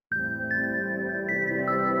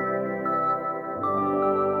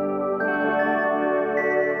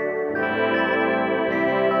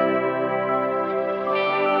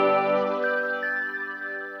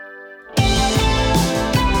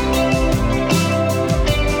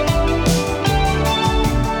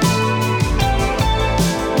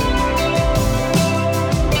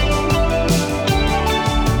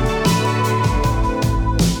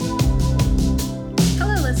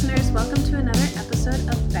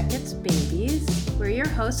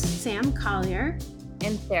hosts, Sam Collier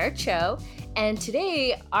and Sarah Cho. And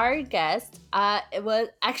today, our guest was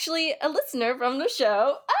actually a listener from the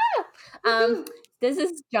show. This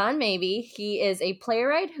is John Mabey. He is a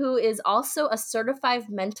playwright who is also a certified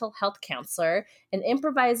mental health counselor, an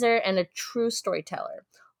improviser, and a true storyteller,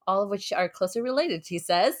 all of which are closely related, he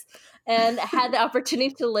says, and had the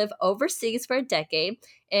opportunity to live overseas for a decade.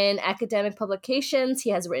 In academic publications,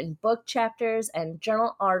 he has written book chapters and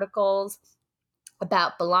journal articles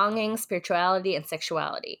about belonging, spirituality, and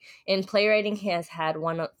sexuality. In playwriting, he has had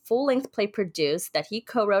one full-length play produced that he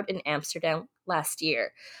co-wrote in Amsterdam last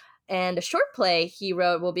year. And a short play he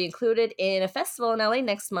wrote will be included in a festival in LA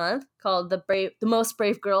next month called The Most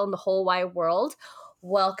Brave Girl in the Whole Wide World.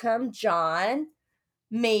 Welcome, John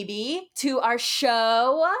Mabey, to our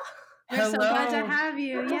show. We're so glad to have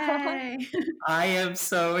you. Yay. I am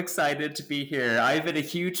so excited to be here. I've been a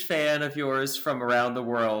huge fan of yours from around the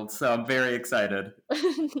world, so I'm very excited.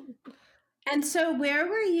 And so where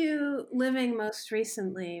were you living most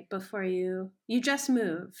recently before you just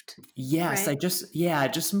moved? Yes, right? I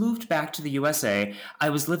just moved back to the USA. I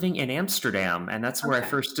was living in Amsterdam, and that's where I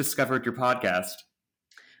first discovered your podcast.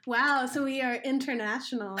 Wow, so we are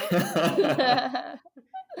international.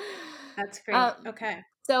 That's great. Okay.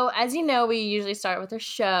 So, as you know, we usually start with a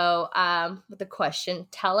show with a question.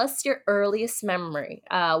 Tell us your earliest memory.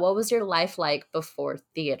 What was your life like before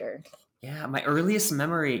theater? Yeah, my earliest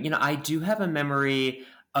memory, I do have a memory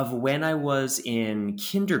of when I was in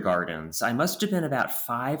kindergartens. I must have been about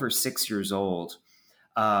 5 or 6 years old.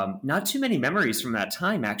 Not too many memories from that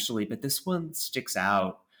time, actually, but this one sticks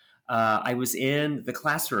out. I was in the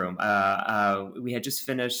classroom. We had just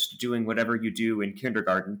finished doing whatever you do in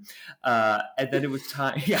kindergarten. And then it was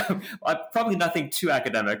time, probably nothing too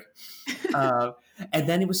academic. And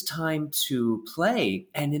then it was time to play.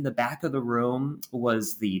 And in the back of the room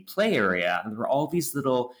was the play area. And there were all these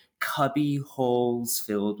little cubby holes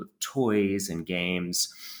filled with toys and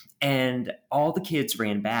games. And all the kids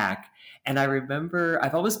ran back. And I remember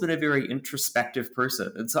I've always been a very introspective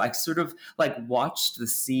person. And so I sort of watched the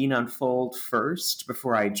scene unfold first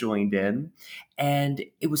before I joined in. And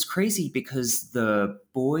it was crazy because the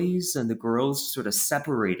boys and the girls sort of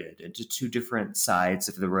separated into two different sides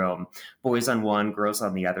of the room. Boys on one, girls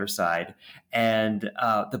on the other side. And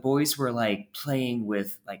the boys were playing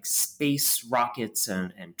with space rockets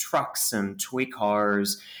and trucks and toy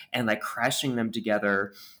cars and crashing them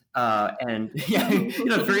together. And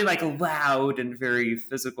very loud and very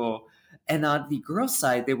physical. And on the girls'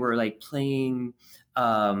 side, they were playing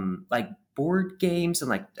board games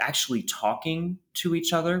and actually talking to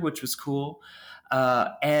each other, which was cool.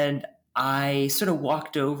 And I sort of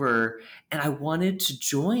walked over and I wanted to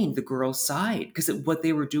join the girls' side because what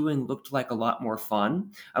they were doing looked like a lot more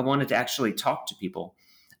fun. I wanted to actually talk to people.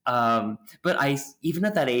 But even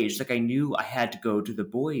at that age, I knew I had to go to the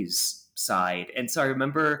boys' side. And so I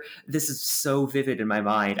remember, this is so vivid in my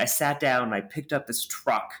mind. I sat down and I picked up this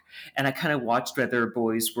truck and I kind of watched what other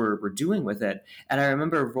boys were doing with it. And I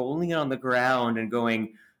remember rolling it on the ground and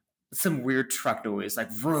going, some weird truck noise, like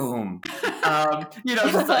vroom,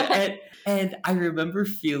 and I remember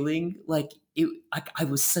feeling I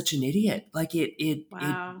was such an idiot.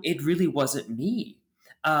 It really wasn't me.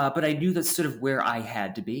 But I knew that's sort of where I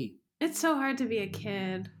had to be. It's so hard to be a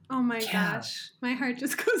kid. Oh my gosh. My heart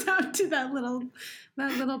just goes out to that little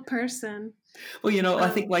person. Well, I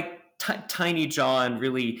think Tiny John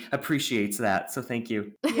really appreciates that. So thank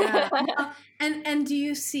you. Yeah. And do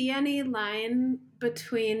you see any line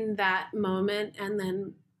between that moment and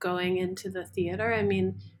then going into the theater? I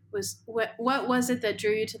mean, what was it that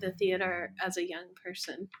drew you to the theater as a young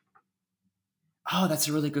person? Oh, that's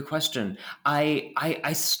a really good question.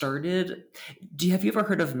 I started. Have you ever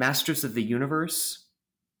heard of Masters of the Universe?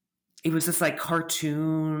 It was this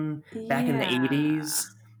cartoon back in the 80s.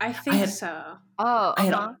 I think so. Oh,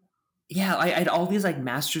 I had all these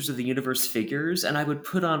Masters of the Universe figures, and I would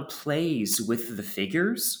put on plays with the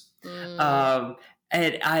figures.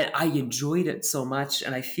 And I enjoyed it so much,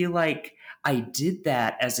 and I feel like I did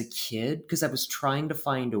that as a kid because I was trying to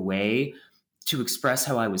find a way to express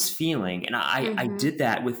how I was feeling, and I did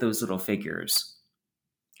that with those little figures.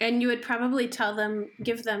 And you would probably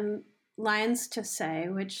give them lines to say,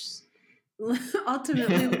 which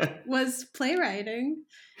ultimately was playwriting.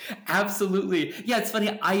 Absolutely. Yeah, it's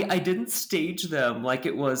funny. I didn't stage them like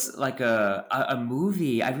it was like a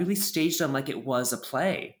movie. I really staged them like it was a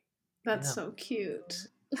play. That's so cute.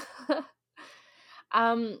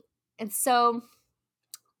 And so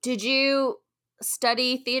did you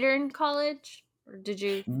study theater in college, or did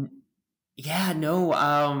you? Yeah, no,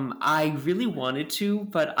 I really wanted to,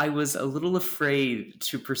 but I was a little afraid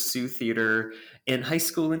to pursue theater in high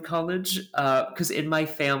school and college because in my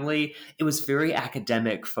family it was very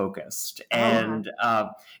academic focused, Oh, and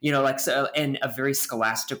like so in a very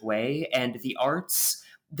scholastic way, and the arts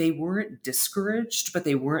they weren't discouraged, but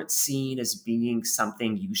they weren't seen as being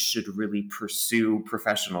something you should really pursue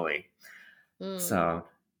professionally. mm. So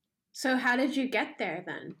So how did you get there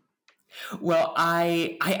then? well,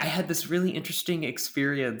 I had this really interesting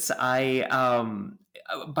experience.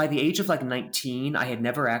 By the age of like 19, I had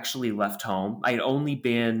never actually left home. I had only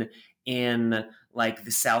been in like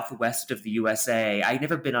the southwest of the USA. I'd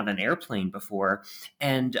never been on an airplane before.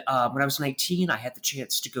 And when I was 19, I had the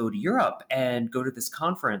chance to go to Europe and go to this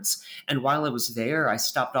conference. And while I was there, I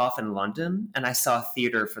stopped off in London and I saw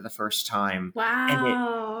theater for the first time. And it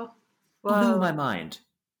Wow. blew Whoa. my mind.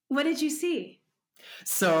 What did you see?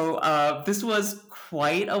 So this was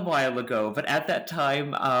quite a while ago, but at that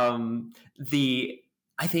time, the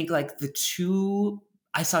I think like the two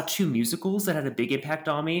I saw two musicals that had a big impact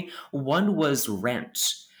on me. One was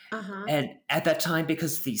Rent, Uh-huh. and at that time,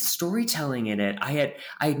 because the storytelling in it, I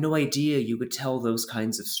had no idea you could tell those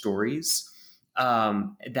kinds of stories.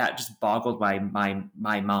 That just boggled my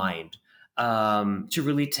mind to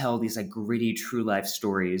really tell these like gritty true life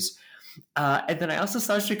stories. And then I also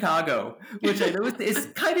saw Chicago, which I know is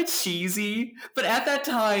kind of cheesy, but at that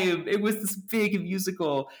time it was this big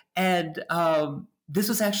musical, and this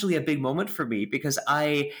was actually a big moment for me because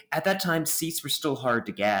at that time seats were still hard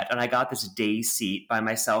to get, and I got this day seat by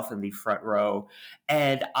myself in the front row,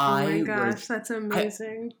 and Oh my gosh, that's I,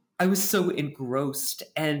 amazing. I was so engrossed.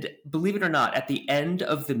 And believe it or not, at the end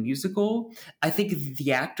of the musical, I think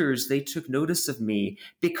the actors they took notice of me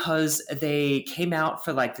because they came out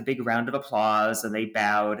for like the big round of applause and they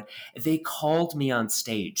bowed. They called me on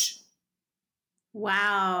stage.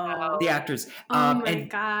 Wow. The actors, Oh my and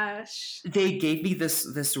gosh. they gave me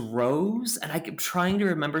this rose, and I keep trying to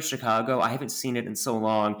remember Chicago. I haven't seen it in so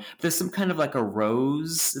long. There's some kind of like a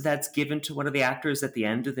rose that's given to one of the actors at the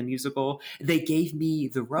end of the musical. They gave me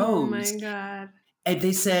the Oh my rose, god. and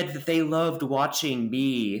they said that they loved watching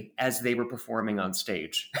me as they were performing on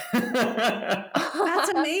stage. That's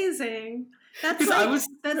amazing. That's Because I like was,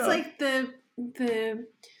 that's like the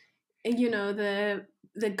you know,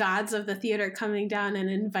 the gods of the theater coming down and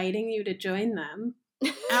inviting you to join them.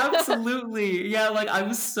 absolutely, yeah, like I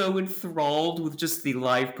was so enthralled with just the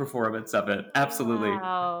live performance of it. Absolutely.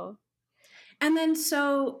 Wow. And then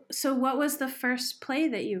so what was the first play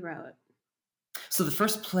that you wrote? So the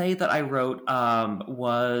first play that I wrote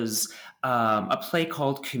was a play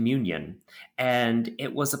called Communion, and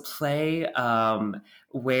it was a play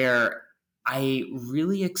where I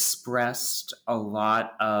really expressed a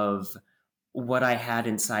lot of what I had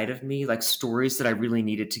inside of me, like stories that I really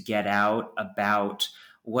needed to get out about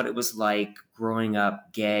what it was like growing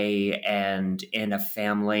up gay and in a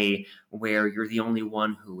family where you're the only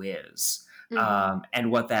one who is. Mhm.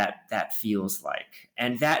 And what that feels like,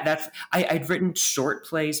 and I'd written short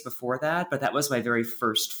plays before that, but that was my very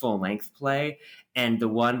first full length play, and the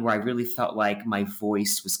one where I really felt like my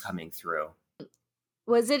voice was coming through.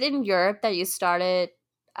 Was it in Europe that you started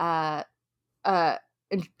uh uh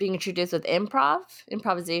being introduced with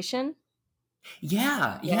improvisation?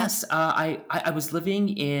 Yeah, Yeah. yes. I was living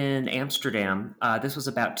in Amsterdam. This was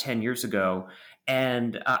about 10 years ago.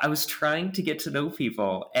 And I was trying to get to know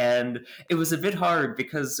people. And it was a bit hard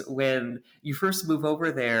because when you first move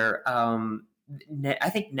over there, I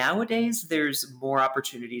think nowadays there's more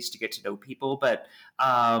opportunities to get to know people. But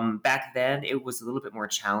back then it was a little bit more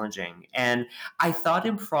challenging. And I thought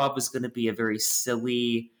improv was going to be a very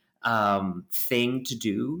silly, thing to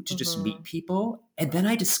do to just Mhm. meet people. And then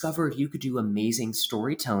I discovered you could do amazing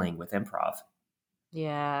storytelling with improv.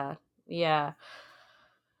 Yeah. Yeah.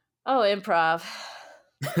 Oh, improv.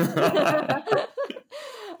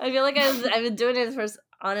 I feel like I've been doing it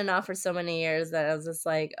on and off for so many years that I was just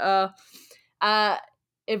like, oh, uh,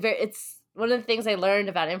 it's one of the things I learned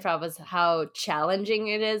about improv was how challenging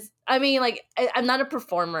it is. I mean, like I'm not a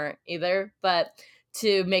performer either, but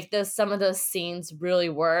to make some of those scenes really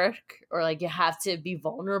work, or like you have to be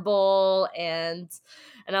vulnerable, and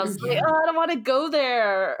I was like, Yeah. oh, I don't want to go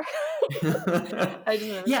there. I just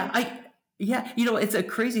remember yeah, it's a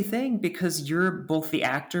crazy thing because you're both the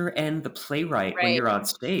actor and the playwright when right. you're on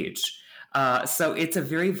stage. So it's a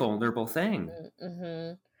very vulnerable thing.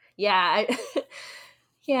 Mm-hmm. Yeah,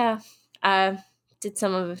 yeah. I did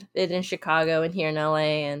some of it in Chicago and here in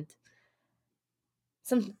LA, and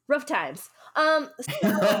some rough times.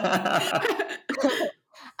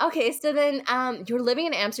 Okay, so then you're living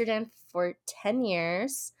in Amsterdam for 10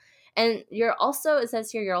 years, And you're also, it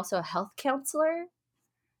says here, you're also a health counselor,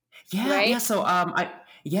 Yeah, right?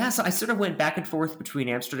 yeah. So I sort of went back and forth between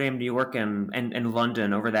Amsterdam, New York, and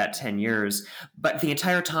London over that 10 years. But the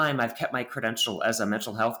entire time, I've kept my credential as a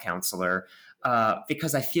mental health counselor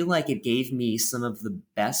because I feel like it gave me some of the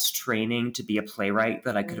best training to be a playwright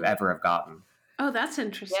that I could have Mm, ever have gotten. Oh, that's yeah.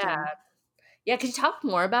 interesting. Yeah, could you talk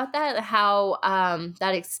more about that? How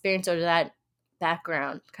that experience or that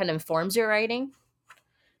background kind of informs your writing?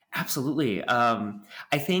 Absolutely.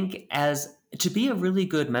 I think as to be a really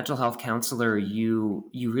good mental health counselor, you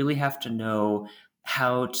really have to know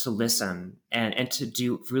how to listen and to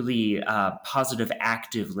do really positive,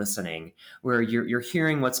 active listening, where you're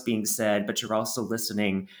hearing what's being said, but you're also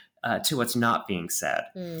listening to what's not being said.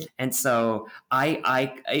 Mm, And so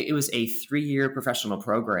it was a 3 year professional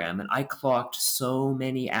program, and I clocked so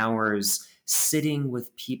many hours sitting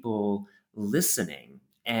with people listening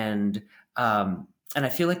um, and I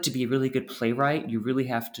feel like to be a really good playwright, you really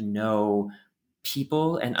have to know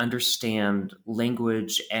people and understand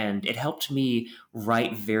language. And it helped me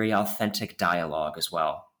write very authentic dialogue as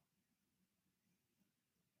well.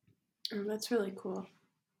 Oh, that's really cool.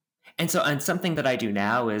 And something that I do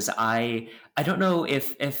now is I don't know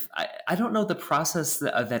if I don't know the process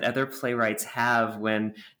that other playwrights have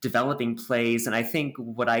when developing plays, and I think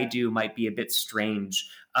what I do might be a bit strange.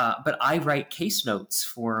 But I write case notes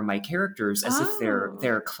for my characters as if Oh,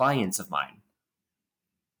 they're clients of mine.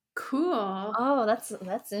 cool. oh,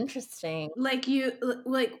 that's interesting. Like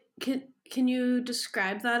like can you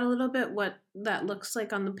describe that a little bit? What that looks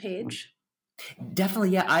like on the page?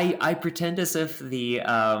 Definitely, yeah. I pretend as if the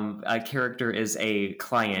character is a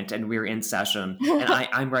client and we're in session, and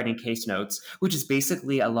I'm writing case notes, which is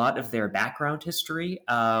basically a lot of their background history.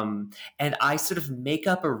 And I sort of make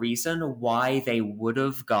up a reason why they would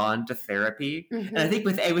have gone to therapy. And I Mm-hmm. think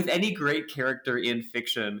with any great character in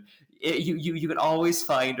fiction, you can always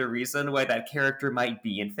find a reason why that character might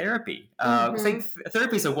be in therapy. I think Mm-hmm.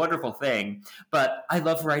 therapy is a wonderful thing, but I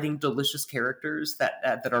love writing delicious characters that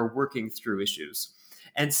are working through issues.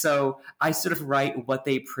 And so I sort of write what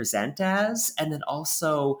they present as, and then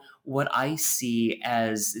also what I see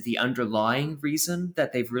as the underlying reason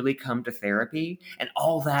that they've really come to therapy. And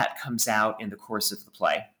all that comes out in the course of the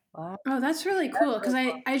play. Wow, Oh, that's really that's cool because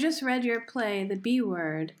really I just read your play, The B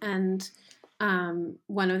Word, and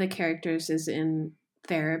one of the characters is in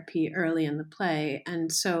therapy early in the play,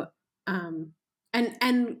 and so um,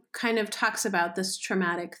 and kind of talks about this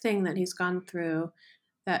traumatic thing that he's gone through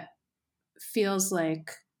that feels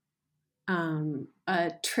like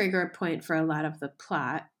a trigger point for a lot of the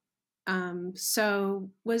plot. So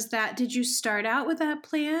was that, did you start out with that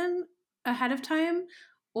plan ahead of time,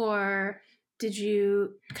 or did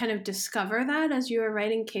you kind of discover that as you were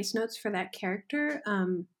writing case notes for that character?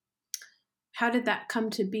 How did that come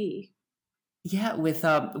to be? Yeah, with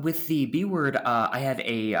the B word, I had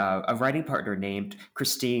a writing partner named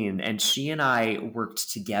Christine, and she and I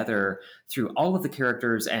worked together through all of the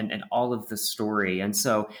characters and all of the story. And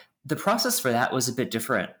so the process for that was a bit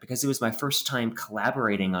different because it was my first time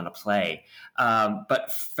collaborating on a play.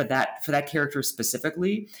 But for that character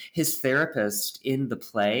specifically, his therapist in the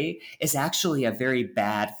play is actually a very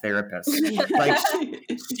bad therapist. Like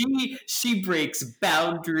she breaks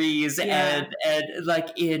boundaries Yeah. and like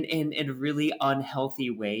in really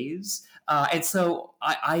unhealthy ways. And so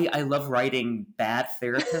I love writing bad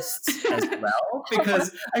therapists as well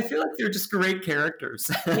because I feel like they're just great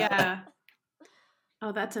characters. Yeah.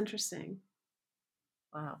 Oh, that's interesting.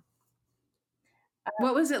 wow.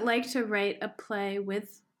 What was it like to write a play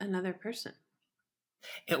with another person?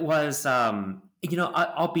 It was,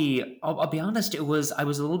 I'll be honest. I was a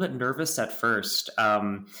little bit nervous at first.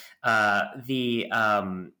 The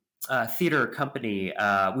theater company,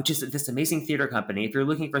 which is this amazing theater company. If you're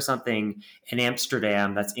looking for something in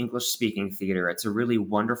Amsterdam that's English speaking theater, it's a really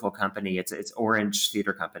wonderful company. It's Orange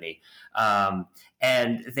Theater Company,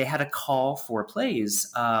 and they had a call for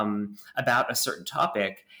plays about a certain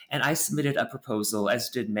topic, and I submitted a proposal, as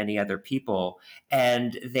did many other people,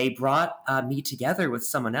 and they brought me together with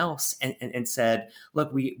someone else and said,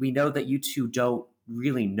 look, we know that you two don't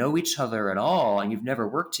really know each other at all and you've never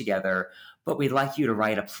worked together, but we'd like you to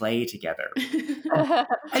write a play together.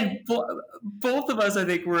 and, both of us, I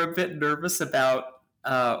think, were a bit nervous about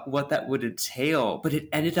what that would entail, but it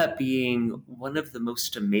ended up being one of the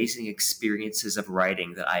most amazing experiences of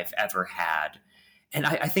writing that I've ever had. And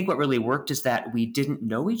I think what really worked is that we didn't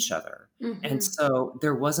know each other. And Hmm. so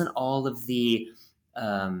there wasn't all of the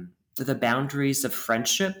boundaries of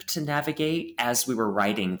friendship to navigate as we were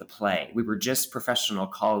writing the play. We were just professional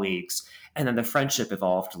colleagues, and then the friendship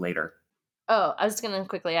evolved later. Oh, I was gonna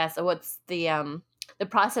quickly ask, so what's the the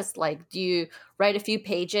process like? Do you write a few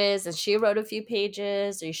pages and she wrote a few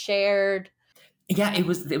pages, or you shared? Yeah, it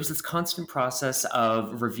was this constant process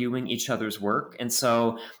of reviewing each other's work, and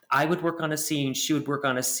so I would work on a scene, she would work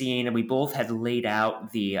on a scene, and we both had laid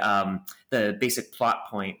out the basic plot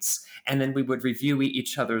points, and then we would review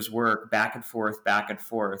each other's work back and forth,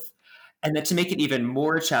 and then to make it even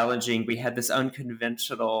more challenging, we had this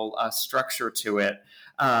unconventional structure to it.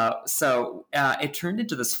 So it turned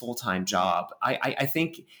into this full time job. I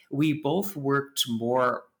think we both worked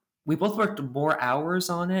more we both worked more hours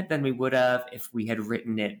on it than we would have if we had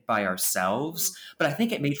written it by ourselves, but I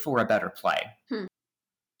think it made for a better play. Hmm.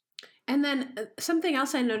 And then something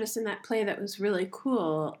else I noticed in that play that was really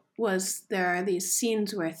cool was there are these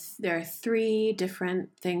scenes where there are three different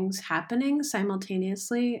things happening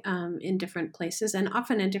simultaneously in different places and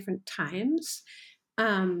often in different times,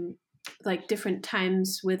 um, like different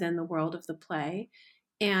times within the world of the play,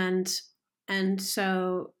 and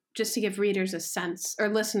so just to give readers a sense or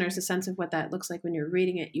listeners a sense of what that looks like when you're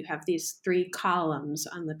reading it, you have these three columns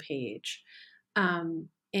on the page,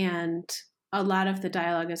 and a lot of the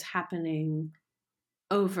dialogue is happening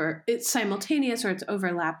it's simultaneous or it's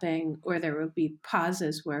overlapping, or there will be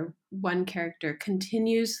pauses where one character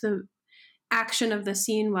continues the action of the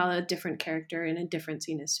scene while a different character in a different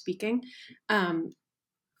scene is speaking. um,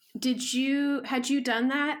 had you done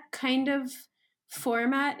that kind of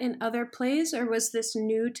format in other plays, or was this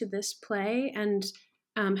new to this play, and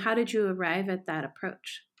how did you arrive at that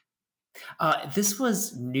approach? This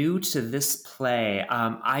was new to this play.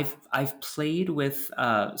 I've played with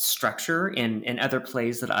structure in other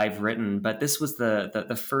plays that I've written, but this was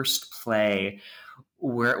the first play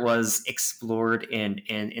where it was explored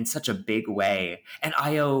in such a big way. And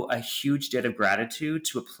I owe a huge debt of gratitude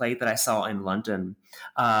to a play that I saw in London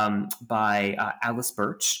by Alice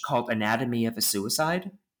Birch called Anatomy of a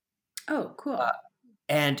Suicide. Oh, Uh, cool.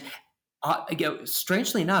 and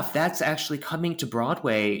strangely enough, that's actually coming to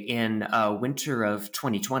Broadway in winter of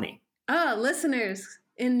 2020. Oh, listeners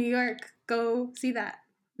in New York, go see that.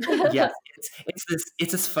 Yes,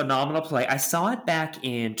 it's this phenomenal play. I saw it back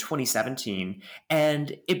in 2017,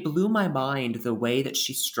 and it blew my mind the way that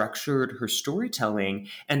she structured her storytelling,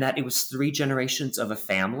 and that it was three generations of a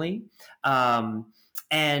family,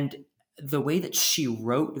 and the way that she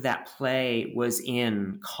wrote that play was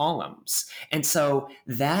in columns, and so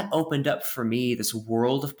that opened up for me this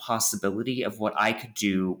world of possibility of what I could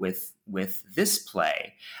do with this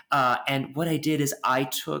play. And what I did is I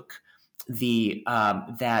took the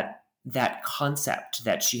that concept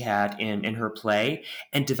that she had in her play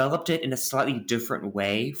and developed it in a slightly different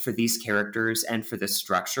way for these characters and for this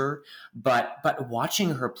structure. But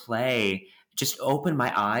watching her play just opened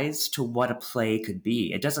my eyes to what a play could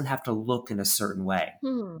be. It doesn't have to look in a certain way.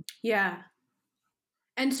 Yeah.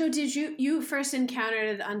 And so did you first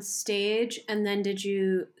encountered it on stage, and then did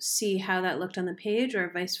you see how that looked on the page, or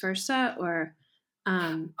vice versa, or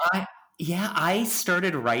I Yeah, I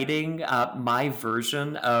started writing my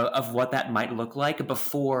version of what that might look like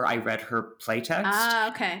before I read her playtext.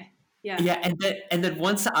 okay. Yeah. Yeah, and then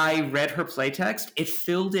once I read her playtext, it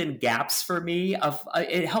filled in gaps for me.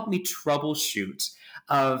 It helped me troubleshoot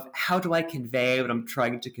of how do I convey what I'm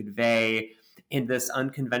trying to convey in this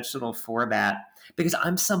unconventional format. Because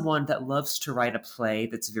I'm someone that loves to write a play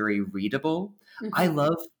that's very readable. I Mhm.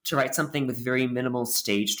 love to write something with very minimal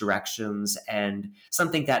stage directions and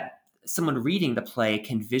something that someone reading the play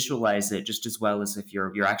can visualize it just as well as if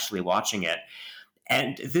you're actually watching it.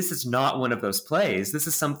 And this is not one of those plays. This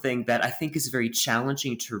is something that I think is very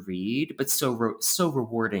challenging to read, but so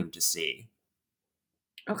rewarding to see.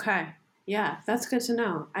 Okay. Yeah, that's good to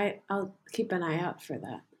know. I'll keep an eye out for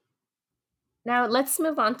that. Now let's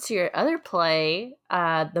move on to your other play,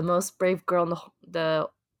 "The Most Brave Girl in the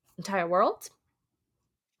Entire World."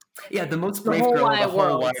 Yeah, the most The brave whole girl in the wide whole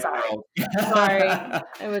world. wide Sorry, world. sorry, I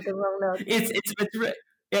wrote the wrong notes.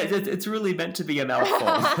 It's really meant to be a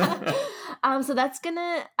mouthful. So that's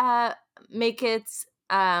gonna make its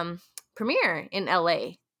premiere in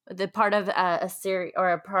LA. The part of a series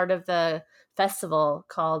or a part of the festival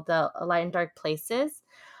called the Light and Dark Places.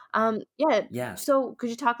 Yeah. Yes. So could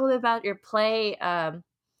you talk a little bit about your play? I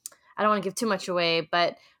don't want to give too much away,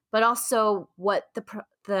 but also what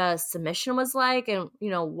the submission was like, and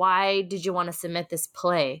why did you want to submit this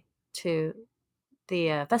play to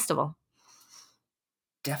the festival?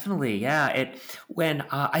 Definitely, yeah. It when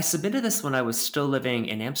I submitted this when I was still living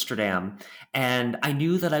in Amsterdam, and I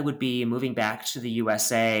knew that I would be moving back to the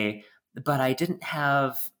USA, but I didn't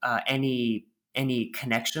have any any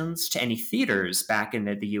connections to any theaters back in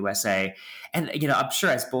the USA. And, I'm sure,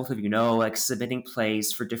 as both of you know, like submitting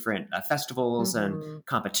plays for different festivals and Mhm.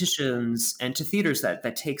 competitions and to theaters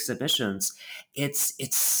that take submissions, it's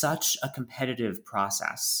such a competitive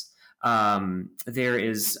process.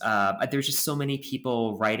 There's just so many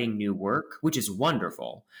people writing new work, which is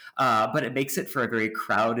wonderful, but it makes it for a very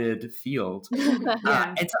crowded field.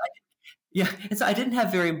 Yeah. And so yeah, and so I didn't have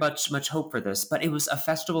very much hope for this, but it was a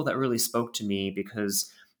festival that really spoke to me because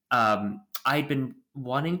I'd been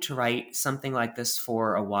wanting to write something like this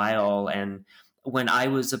for a while. And when I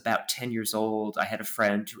was about 10 years old, I had a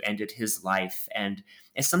friend who ended his life, and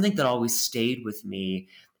it's something that always stayed with me.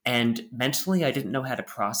 And mentally, I didn't know how to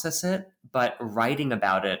process it, but writing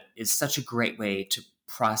about it is such a great way to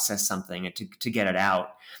process something and to get it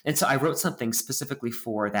out. And so I wrote something specifically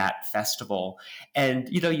for that festival, and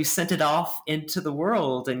you sent it off into the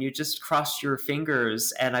world and you just crossed your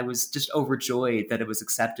fingers, and I was just overjoyed that it was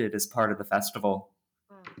accepted as part of the festival.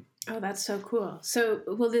 Oh, that's so cool. So,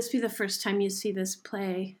 will this be the first time you see this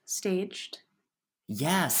play staged?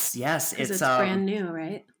 Yes, Because it's brand new,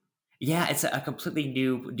 right? yeah, it's a completely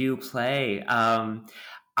new play.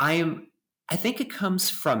 I'm I think it comes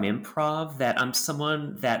from improv, that I'm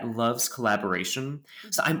someone that loves collaboration.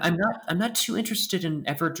 So I'm not too interested in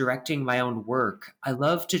ever directing my own work. I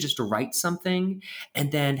love to just write something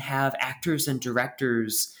and then have actors and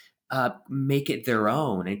directors make it their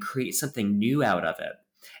own and create something new out of it.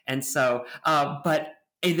 And so, but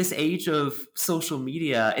in this age of social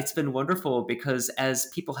media, it's been wonderful because as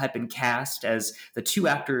people have been cast as the two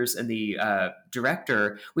actors and the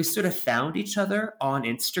director, we sort of found each other on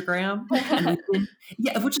Instagram, and we've been,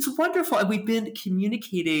 yeah, which is wonderful, and we've been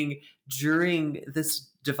communicating during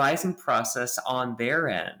this devising process on their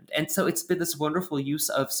end, and so it's been this wonderful use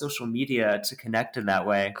of social media to connect in that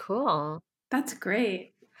way. Cool. That's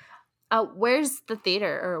great. Where's the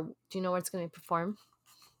theater, or do you know where it's going to perform?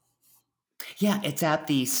 Yeah, it's at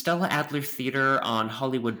the Stella Adler Theater on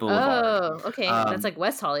Hollywood Boulevard. Oh, okay. That's Um, like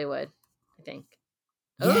West Hollywood, I think.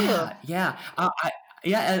 Oh, yeah.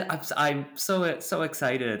 Yeah, I'm so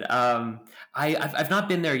excited. I've not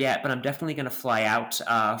been there yet, but I'm definitely going to fly out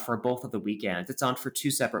for both of the weekends. It's on for two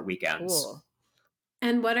separate weekends. cool.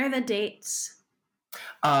 And what are the dates?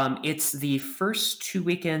 It's the first two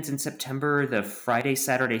weekends in September, the Friday,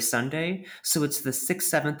 Saturday, Sunday. So it's the 6th,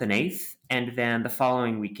 7th, and 8th. And then the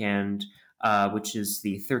following weekend, which is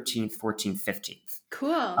the 13th, 14th, 15th.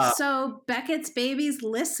 Cool. So, Beckett's Babies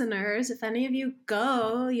listeners, if any of you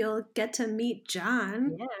go, you'll get to meet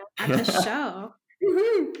John Yeah. at the show.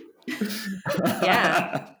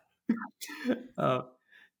 Yeah. Uh,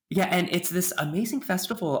 yeah, and it's this amazing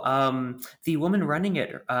festival. The woman running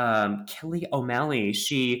it, Kelly O'Malley,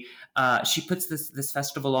 she puts this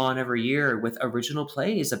festival on every year with original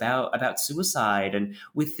plays about suicide, and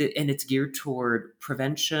it's geared toward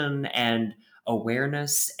prevention and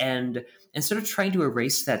awareness, and sort of trying to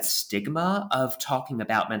erase that stigma of talking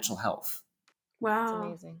about mental health. It's Wow.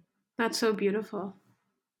 amazing. That's so beautiful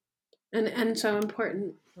and so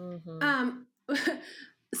important. Hmm. Um,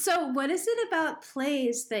 so, what is it about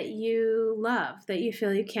plays that you love that you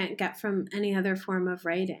feel you can't get from any other form of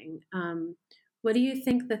writing? What do you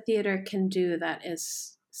think the theater can do that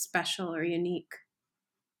is special or unique?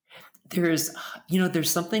 There's there's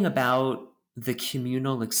something about the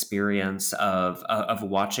communal experience of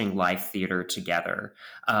watching live theater together,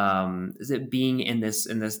 being in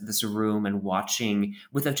this room and watching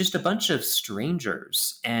with just a bunch of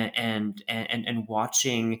strangers, and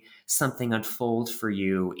watching something unfold for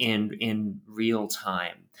you in real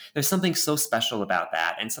time. There's something so special about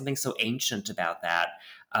that, and something so ancient about that,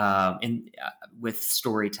 in with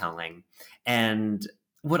storytelling. And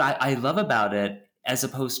what I love about it, as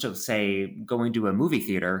opposed to, say, going to a movie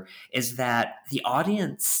theater, is that the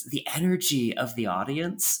energy of the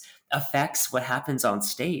audience affects what happens on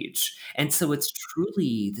stage. And so it's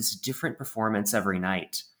truly this different performance every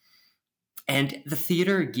night. And the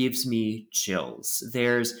theater gives me chills.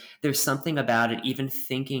 There's something about it, even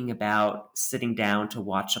thinking about sitting down to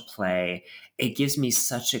watch a play, it gives me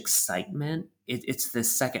such excitement. It's the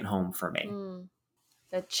second home for me. Mm,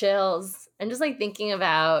 the chills. And just like thinking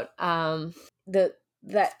about the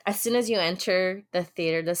that as soon as you enter the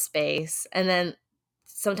theater, the space, and then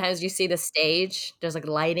sometimes you see the stage, there's like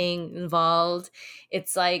lighting involved.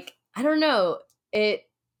 It's like, I don't know. It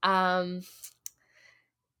um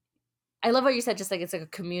I love what you said, just like it's like a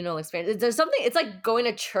communal experience. There's something, it's like going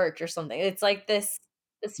to church or something. It's like this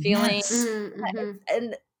feeling. Yes. Mm-hmm.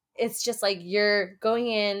 And it's just like you're going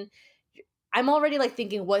in. I'm already like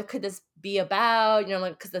thinking, what could this be about? You know,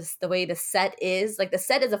 like, because the way the set is, like the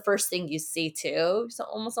set is the first thing you see too. So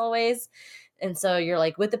almost always, And so you're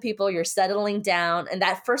like with the people, you're settling down, and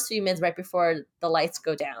that first few minutes right before the lights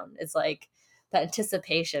go down, it's like that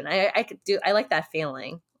anticipation. I like that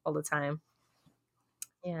feeling all the time.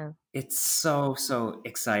 Yeah. It's so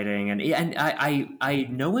exciting, and I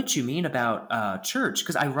know what you mean about church,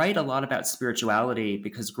 because I write a lot about spirituality,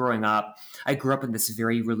 because growing up, I grew up in this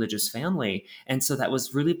very religious family, and so that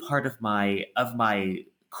was really part of my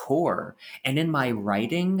core. And in my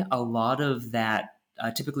writing, a lot of that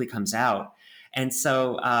typically comes out. And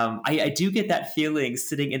so I do get that feeling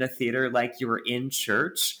sitting in a theater like you're in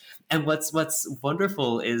church. And what's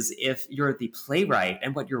wonderful is if you're the playwright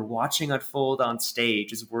and what you're watching unfold on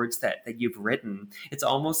stage is words that you've written. It's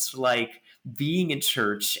almost like being in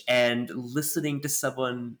church and listening to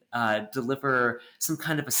someone deliver some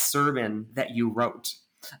kind of a sermon that you wrote.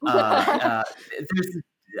 There's,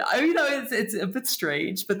 it's a bit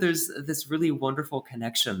strange, but there's this really wonderful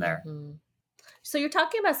connection there. Mhm. So you're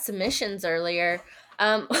talking about submissions earlier.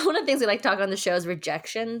 One of the things we like to talk on the show is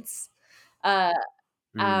rejections. Uh,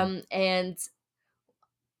 Mm. and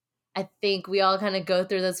I think we all kind of go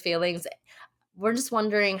through those feelings. We're just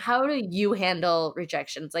wondering, how do you handle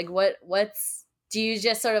rejections? Like what's do you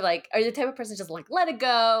just sort of like, are you the type of person just like let it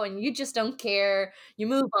go and you just don't care? You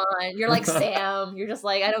move on. You're like Sam. You're just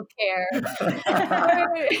like, I don't care.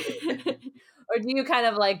 Or do you kind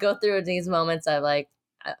of like go through these moments of like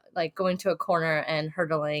going to a corner and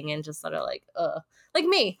hurtling and just sort of like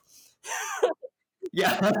me?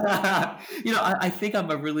 Yeah, I think I'm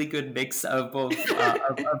a really good mix of both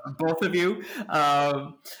of both of you.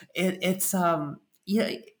 It's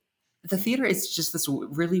yeah, the theater is just this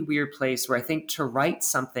really weird place where I think to write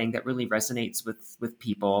something that really resonates with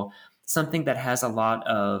people, something that has a lot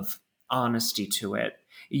of honesty to it,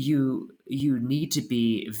 you need to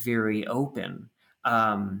be very open.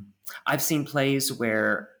 Um, I've seen plays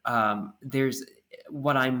where there's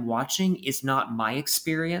what I'm watching is not my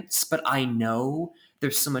experience, but I know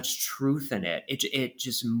there's so much truth in it. It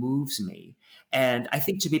just moves me. And I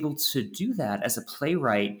think to be able to do that as a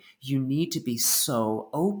playwright, you need to be so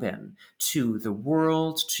open to the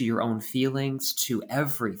world, to your own feelings, to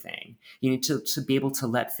everything. You need to be able to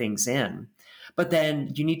let things in. But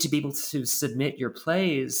then you need to be able to submit your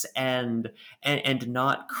plays and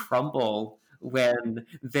not crumble when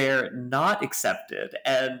they're not accepted.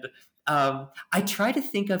 And I try to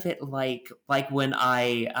think of it like when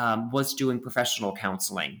I was doing professional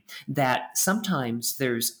counseling, that sometimes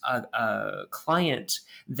there's a client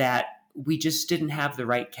that we just didn't have the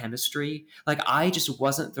right chemistry. Like I just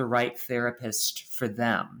wasn't the right therapist for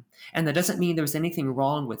them. And that doesn't mean there was anything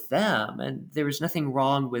wrong with them, and there was nothing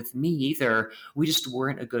wrong with me either. We just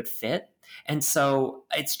weren't a good fit. And so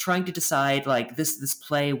it's trying to decide, like, this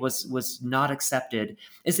play was not accepted.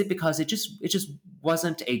 Is it because it just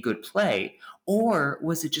wasn't a good play, or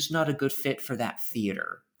was it just not a good fit for that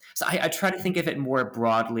theater? So I try to think of it more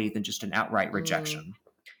broadly than just an outright Mm. rejection.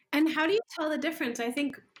 And how do you tell the difference? I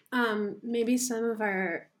think maybe some of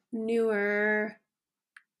our newer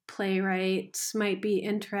playwrights might be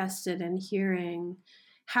interested in hearing,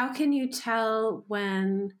 how can you tell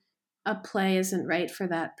when a play isn't right for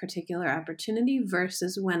that particular opportunity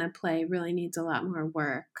versus when a play really needs a lot more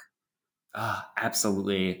work? Ah,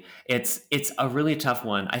 absolutely. It's a really tough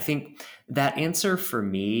one. I think that answer for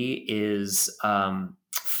me is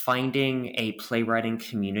finding a playwriting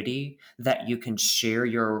community that you can share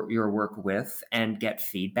your work with and get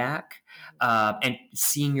feedback, and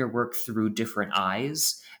seeing your work through different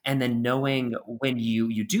eyes, and then knowing when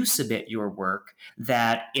you do submit your work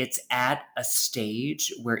that it's at a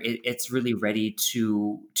stage where it's really ready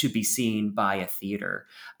to be seen by a theater.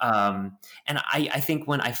 And I think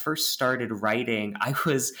when I first started writing, I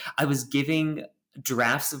was giving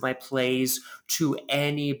drafts of my plays to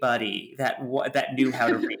anybody that knew how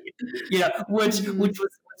to read. Which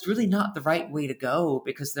was really not the right way to go,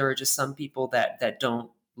 because there are just some people that don't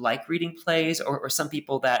like reading plays, or some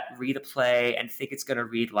people that read a play and think it's going to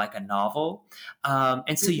read like a novel.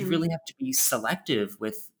 And so you Mm-hmm. really have to be selective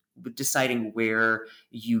with deciding where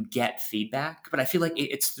you get feedback. But I feel like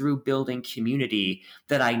it's through building community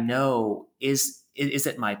that I know, is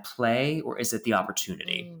it my play or is it the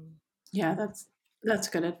opportunity? Mm. Yeah, that's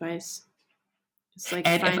good advice. It's like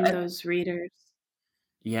And if find those readers.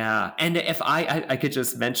 Yeah, and if I could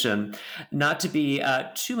just mention, not to be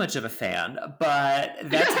too much of a fan, but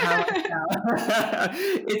that's how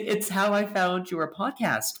it's how I found your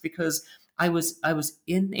podcast, because I was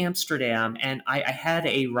in Amsterdam, and I had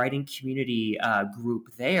a writing community group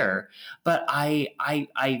there, but I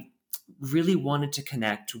really wanted to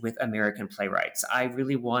connect with American playwrights. I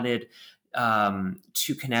really wanted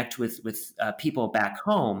to connect with people back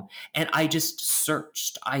home, and I just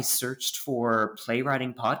searched. I searched for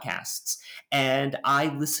playwriting podcasts, and I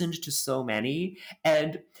listened to so many,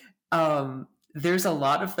 and there's a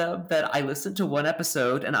lot of them that I listened to one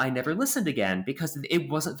episode and I never listened again because it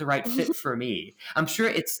wasn't the right fit for me. I'm sure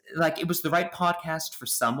it's like it was the right podcast for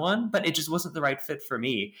someone, but it just wasn't the right fit for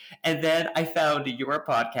me. And then I found your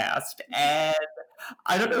podcast, and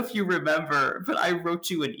I don't know if you remember, but I wrote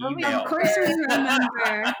you an Oh, email. Of course we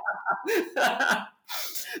remember.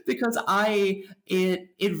 Because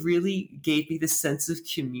it really gave me the sense of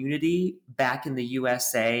community back in the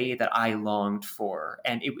USA that I longed for,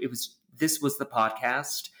 and this was the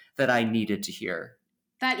podcast that I needed to hear.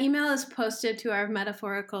 That email is posted to our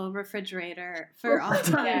metaphorical refrigerator for all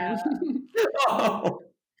time. Oh.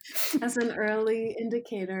 As an early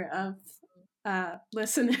indicator of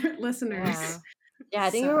listeners. Yeah,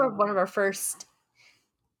 I think you were one of our first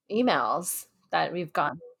emails that we've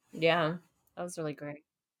gotten. Yeah, that was really great.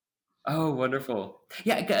 Oh, wonderful!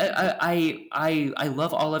 Yeah, I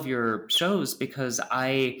love all of your shows because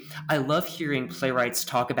I love hearing playwrights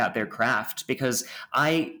talk about their craft, because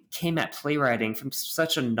I came at playwriting from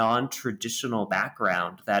such a non-traditional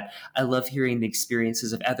background that I love hearing the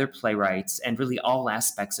experiences of other playwrights and really all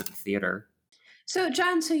aspects of the theater. So,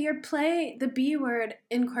 John, your play, The B Word,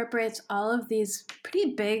 incorporates all of these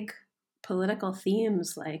pretty big political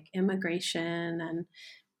themes like immigration and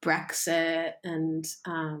Brexit and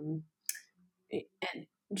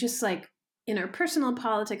just like interpersonal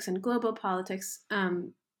politics and global politics.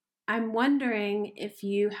 I'm wondering if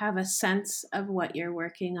you have a sense of what you're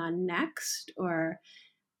working on next, or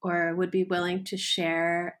would be willing to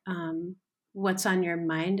share what's on your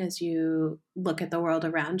mind as you look at the world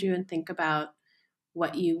around you and think about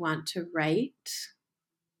what you want to write.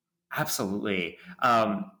 Absolutely.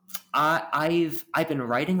 I've been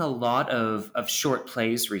writing a lot of short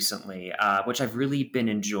plays recently, which I've really been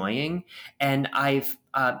enjoying, and I've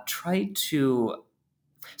tried to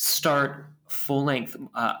start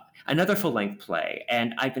another full length play,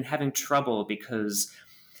 and I've been having trouble because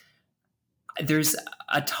there's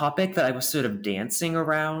a topic that I was sort of dancing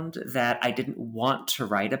around that I didn't want to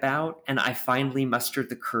write about, and I finally mustered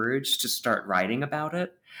the courage to start writing about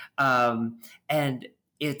it. And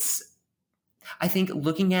it's, I think,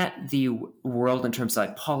 looking at the world in terms of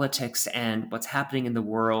like politics and what's happening in the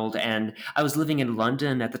world. And I was living in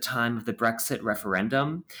London at the time of the Brexit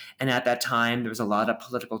referendum. And at that time, there was a lot of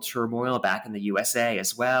political turmoil back in the USA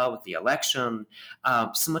as well with the election.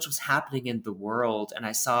 So much was happening in the world. And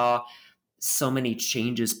I saw so many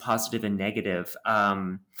changes, positive and negative,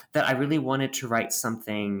 that I really wanted to write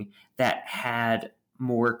something that had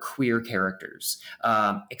more queer characters,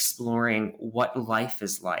 exploring what life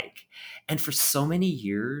is like. And for so many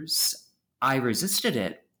years, I resisted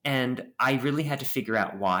it. And I really had to figure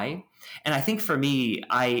out why. And I think for me,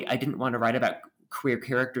 I didn't want to write about queer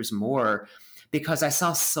characters more because I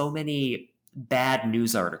saw so many bad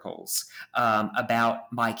news articles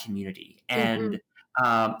about my community. And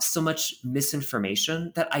so much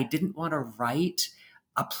misinformation that I didn't want to write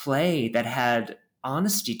a play that had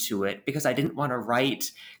honesty to it, because I didn't want to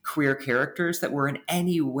write queer characters that were in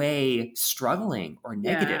any way struggling or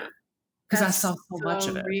negative, because I saw so much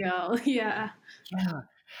of it. Real. Yeah. Yeah.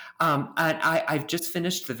 And I've just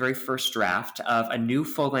finished the very first draft of a new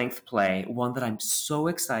full-length play, one that I'm so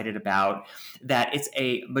excited about, that it's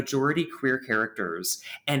a majority queer characters,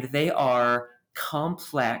 and they are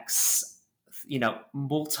complex,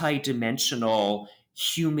 multi-dimensional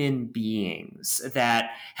human beings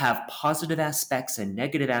that have positive aspects and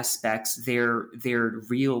negative aspects. They're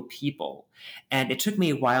real people. And it took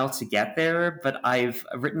me a while to get there, but I've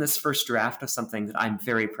written this first draft of something that I'm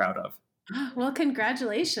very proud of. Well,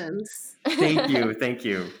 congratulations. Thank you. Thank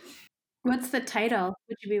you. What's the title?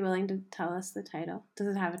 Would you be willing to tell us the title?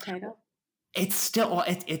 Does it have a title? It's still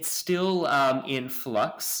in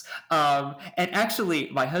flux. And actually,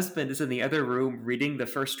 my husband is in the other room reading the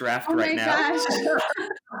first draft right now. Oh my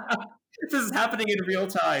gosh. This is happening in real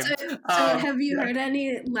time. So have you heard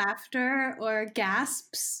any laughter or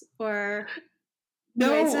gasps or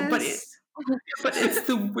noises? But it's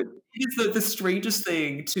the strangest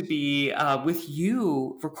thing to be with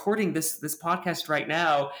you recording this podcast right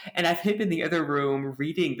now, and I've him in the other room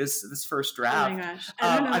reading this first draft. Oh my gosh!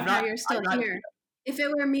 I don't know how you're still here. If it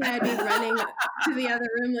were me, I'd be running to the other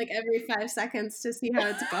room like every 5 seconds to see how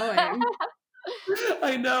it's going.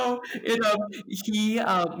 I know.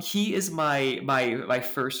 He is my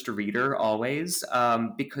first reader always,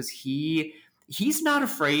 because he he's not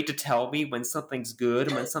afraid to tell me when something's good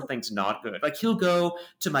and when something's not good. Like he'll go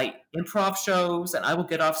to my improv shows and I will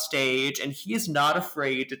get off stage and he is not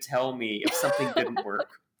afraid to tell me if something didn't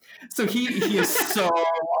work. So he is so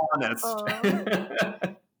honest.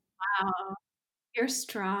 Wow, you're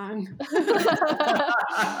strong.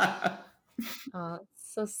 Oh,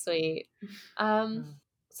 so sweet.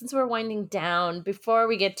 Since we're winding down, before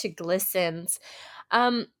we get to glistens,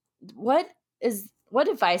 um, what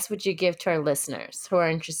advice would you give to our listeners who are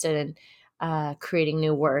interested in creating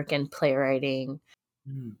new work and playwriting?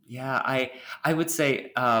 Yeah, I would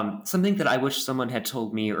say something that I wish someone had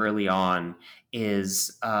told me early on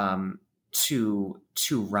is to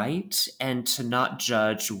write and to not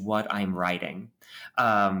judge what I'm writing.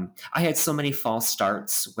 I had so many false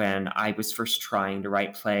starts when I was first trying to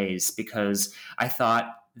write plays because I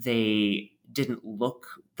thought they didn't look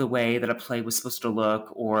the way that a play was supposed to look,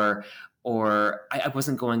 or I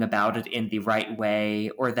wasn't going about it in the right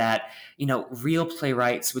way, or that real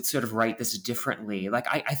playwrights would sort of write this differently. Like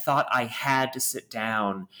I thought I had to sit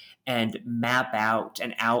down and map out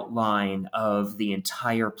an outline of the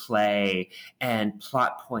entire play and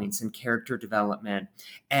plot points and character development.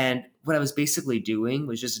 And what I was basically doing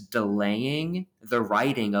was just delaying the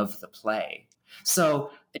writing of the play.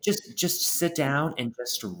 So just sit down and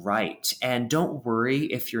just write, and don't worry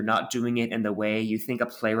if you're not doing it in the way you think a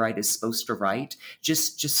playwright is supposed to write.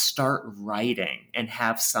 Just start writing and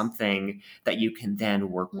have something that you can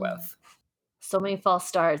then work with. So many false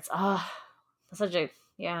starts. That's such a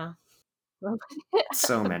yeah.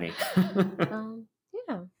 So many.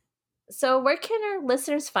 Yeah. So where can our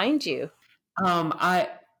listeners find you? I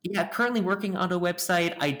Yeah, currently working on a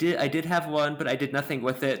website. I did have one, but I did nothing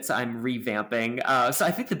with it, so I'm revamping. So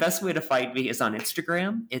I think the best way to find me is on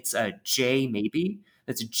Instagram. It's J Maybe.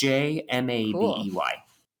 That's Cool. JMABEY.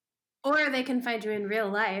 Or they can find you in real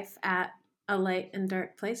life at A Light in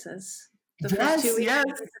Dark Places the first 2 Yes, weeks yes.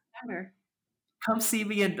 of September. Come see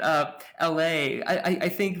me in LA. I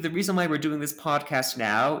think the reason why we're doing this podcast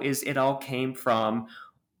now is it all came from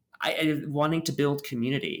wanting to build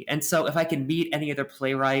community. And so if I can meet any other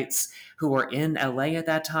playwrights who are in LA at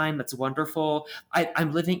that time, that's wonderful.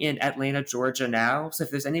 I'm living in Atlanta, Georgia now. So if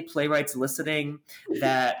there's any playwrights listening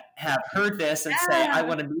that have heard this and say, I Yeah.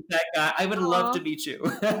 want to meet that guy, I would love Aw. to meet you.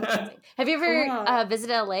 Have you ever Cool.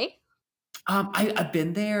 visited LA? I've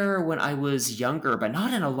been there when I was younger, but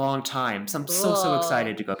not in a long time. So I'm so Cool.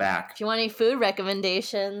 excited to go back. If you want any food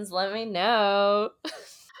recommendations, let me know.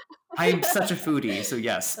 I'm such a foodie, so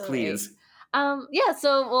yes, Totally. please. Yeah,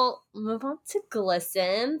 so we'll move on to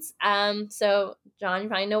glistens. So John, you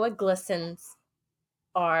probably know what glistens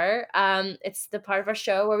are. It's the part of our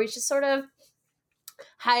show where we just sort of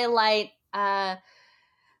highlight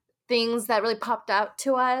things that really popped out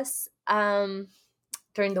to us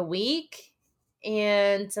during the week,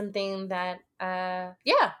 and something that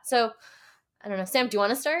yeah. So I don't know, Sam, do you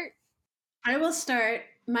want to start? I will start.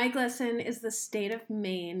 My glisten is the state of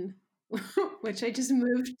Maine, which I just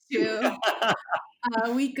moved to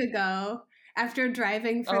a week ago after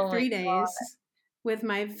driving for Oh my 3 days with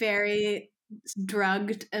my very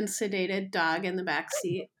drugged and sedated dog in the back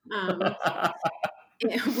seat.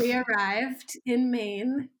 We arrived in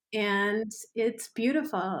Maine and it's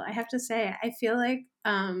beautiful. I have to say, I feel like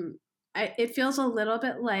it feels a little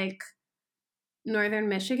bit like northern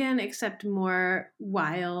Michigan, except more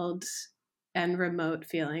wild and remote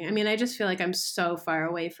feeling. I mean, I just feel like I'm so far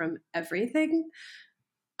away from everything.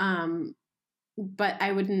 But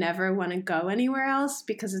I would never want to go anywhere else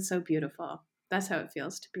because it's so beautiful. That's how it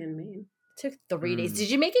feels to be in Maine. It took 3 days. Did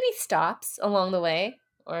you make any stops along the way,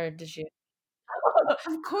 or did you?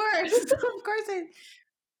 Of course, of course.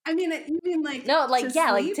 I mean, you mean like No, to like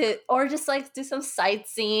yeah, like sleep? to or just like do some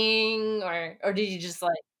sightseeing, or did you just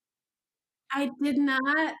like I did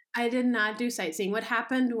not do sightseeing. What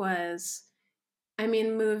happened was, I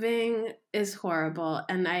mean, moving is horrible,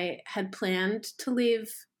 and I had planned to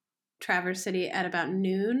leave Traverse City at about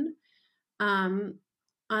noon um,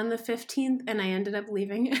 on the 15th, and I ended up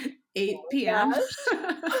leaving at 8 p.m.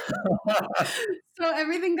 So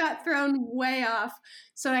everything got thrown way off.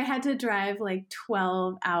 So I had to drive like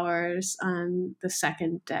 12 hours on the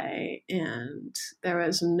second day, and there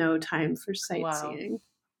was no time for wow? sightseeing.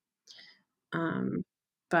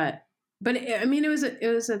 But I mean, it was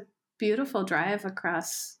a beautiful drive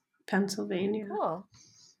across Pennsylvania Cool.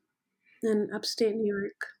 and upstate New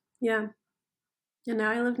York. Yeah, and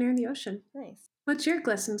now I live near the ocean. Nice. What's your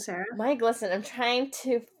glisten, Sarah? My glisten, I'm trying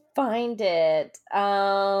to find it.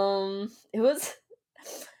 It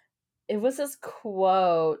was this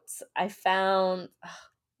quote I found.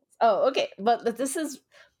 Oh, okay. But this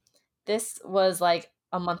was like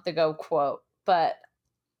a month ago quote. but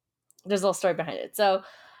there's a little story behind it. So,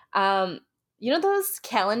 you know those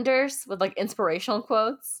calendars with like inspirational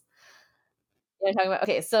quotes? You know what I'm talking about?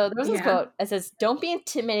 Okay, so there was this Yeah. quote. It says, "Don't be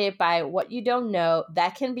intimidated by what you don't know.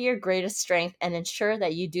 That can be your greatest strength, and ensure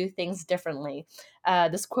that you do things differently."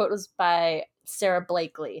 This quote was by Sarah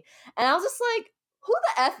Blakely, and I was just like, "Who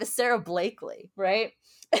the f is Sarah Blakely?" Right?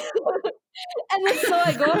 And then so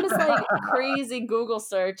I go on this like crazy Google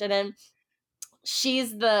search, and then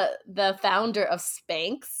she's the founder of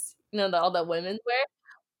Spanx. You know, all the women's wear.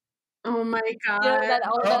 Oh my You know, God. that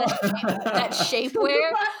all that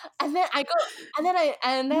shapewear. What? And then I go and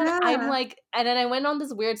then I'm Yeah. like, and then I went on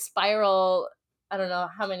this weird spiral, I don't know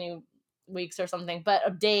how many weeks or something, but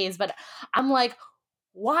of days, but I'm like,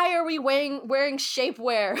 why are we wearing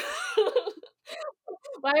shapewear?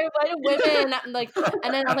 Why do women like,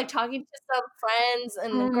 and then I'm like talking to some friends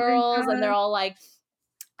and the Oh my girls, and they're God. all like,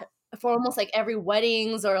 for almost like every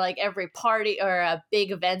weddings or like every party or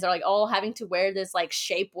big events are like all having to wear this like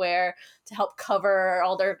shapewear to help cover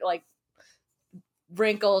all their like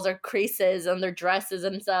wrinkles or creases on their dresses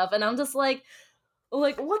and stuff. And I'm just like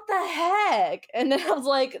what the heck? And then I was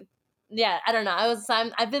like, yeah, I don't know.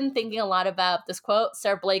 I've been thinking a lot about this quote,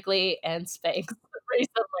 Sarah Blakely and Spanx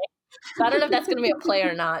recently. So I don't know if that's gonna be a play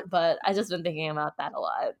or not, but I just been thinking about that a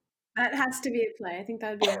lot. That has to be a play. I think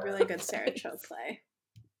that would be a really good Sarah Cho play.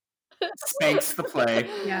 Spanx the play.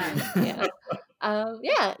 Yeah.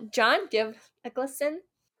 Yeah. John, do you have a glisten?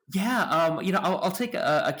 Yeah, I'll take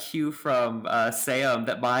a cue from Sam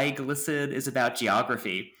that my glisten is about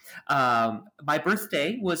geography. My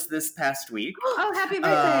birthday was this past week. Oh, happy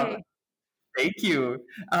Uh, birthday. Thank you.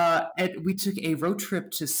 And we took a road trip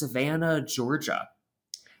to Savannah, Georgia.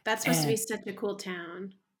 That's supposed to be And such a cool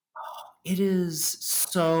town. it is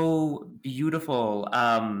so beautiful.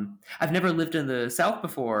 I've never lived in the South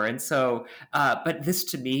before, and so, but this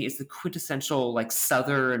to me is the quintessential like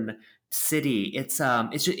Southern city. It's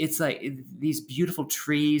like these beautiful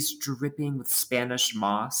trees dripping with Spanish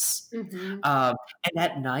moss, Mm-hmm. and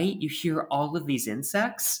at night you hear all of these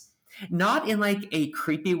insects. Not in like a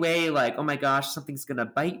creepy way, like oh my gosh, something's gonna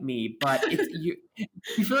bite me, but you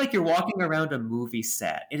feel like you're walking around a movie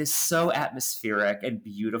set. It is so atmospheric and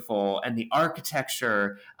beautiful, and the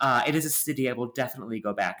architecture. It is a city I will definitely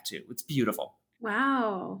go back to. It's beautiful.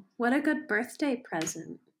 Wow. What a good birthday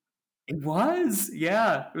present. It was,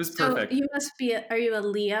 yeah, it was So perfect. you must be, are you a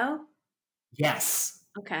Leo? Yes,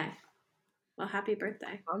 Okay. Well, happy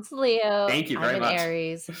birthday. John's Leo. thank you I'm very an much.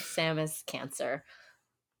 Aries. Sam is Cancer.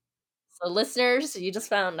 So listeners, you just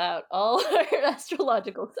found out all our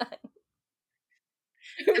astrological signs.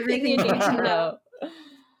 Everything you need to know.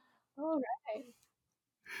 All right.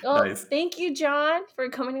 Well, Nice. thank you, John, for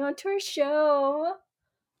coming on to our show.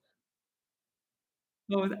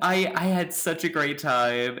 Oh, I had such a great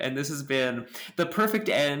time, and this has been the perfect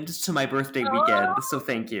end to my birthday weekend. So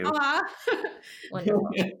thank you. Aw.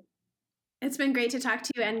 Wonderful. It's been great to talk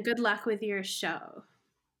to you, and good luck with your show.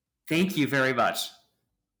 Thank you very much.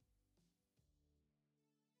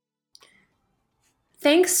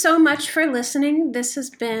 Thanks so much for listening. This has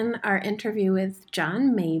been our interview with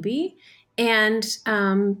John Maybe. And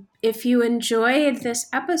if you enjoyed this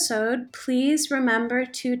episode, please remember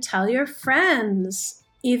to tell your friends,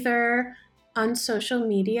 either on social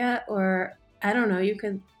media or, I don't know, you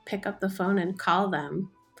could pick up the phone and call them.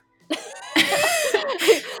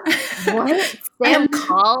 What? Sam,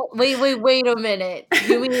 call? Wait a minute.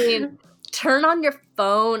 You mean turn on your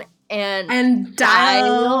phone and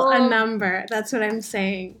dial a number? That's what I'm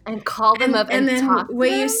saying. And call them up and then talk to what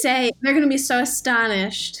them? you say, they're going to be so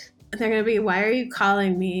astonished. They're going to be, why are you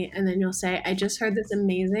calling me? And then you'll say, I just heard this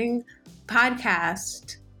amazing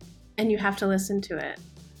podcast and you have to listen to it.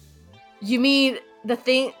 You mean the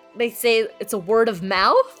thing they say it's a word of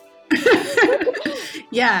mouth?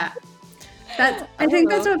 Yeah. I think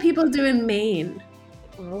that's what people do in Maine.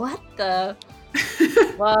 What the?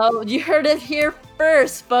 Well, you heard it here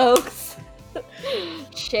first, folks.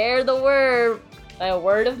 Share the word by a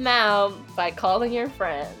word of mouth by calling your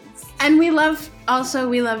friends. And we love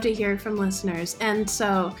to hear from listeners. And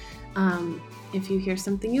so if you hear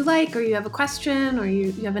something you like, or you have a question, or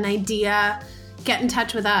you have an idea, get in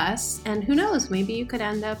touch with us. And who knows, maybe you could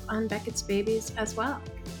end up on Beckett's Babies as well.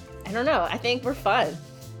 I don't know. I think we're fun.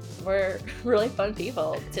 We're really fun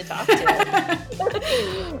people to talk to.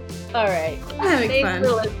 All right. Having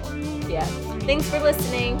fun. Thanks for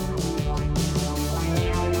listening.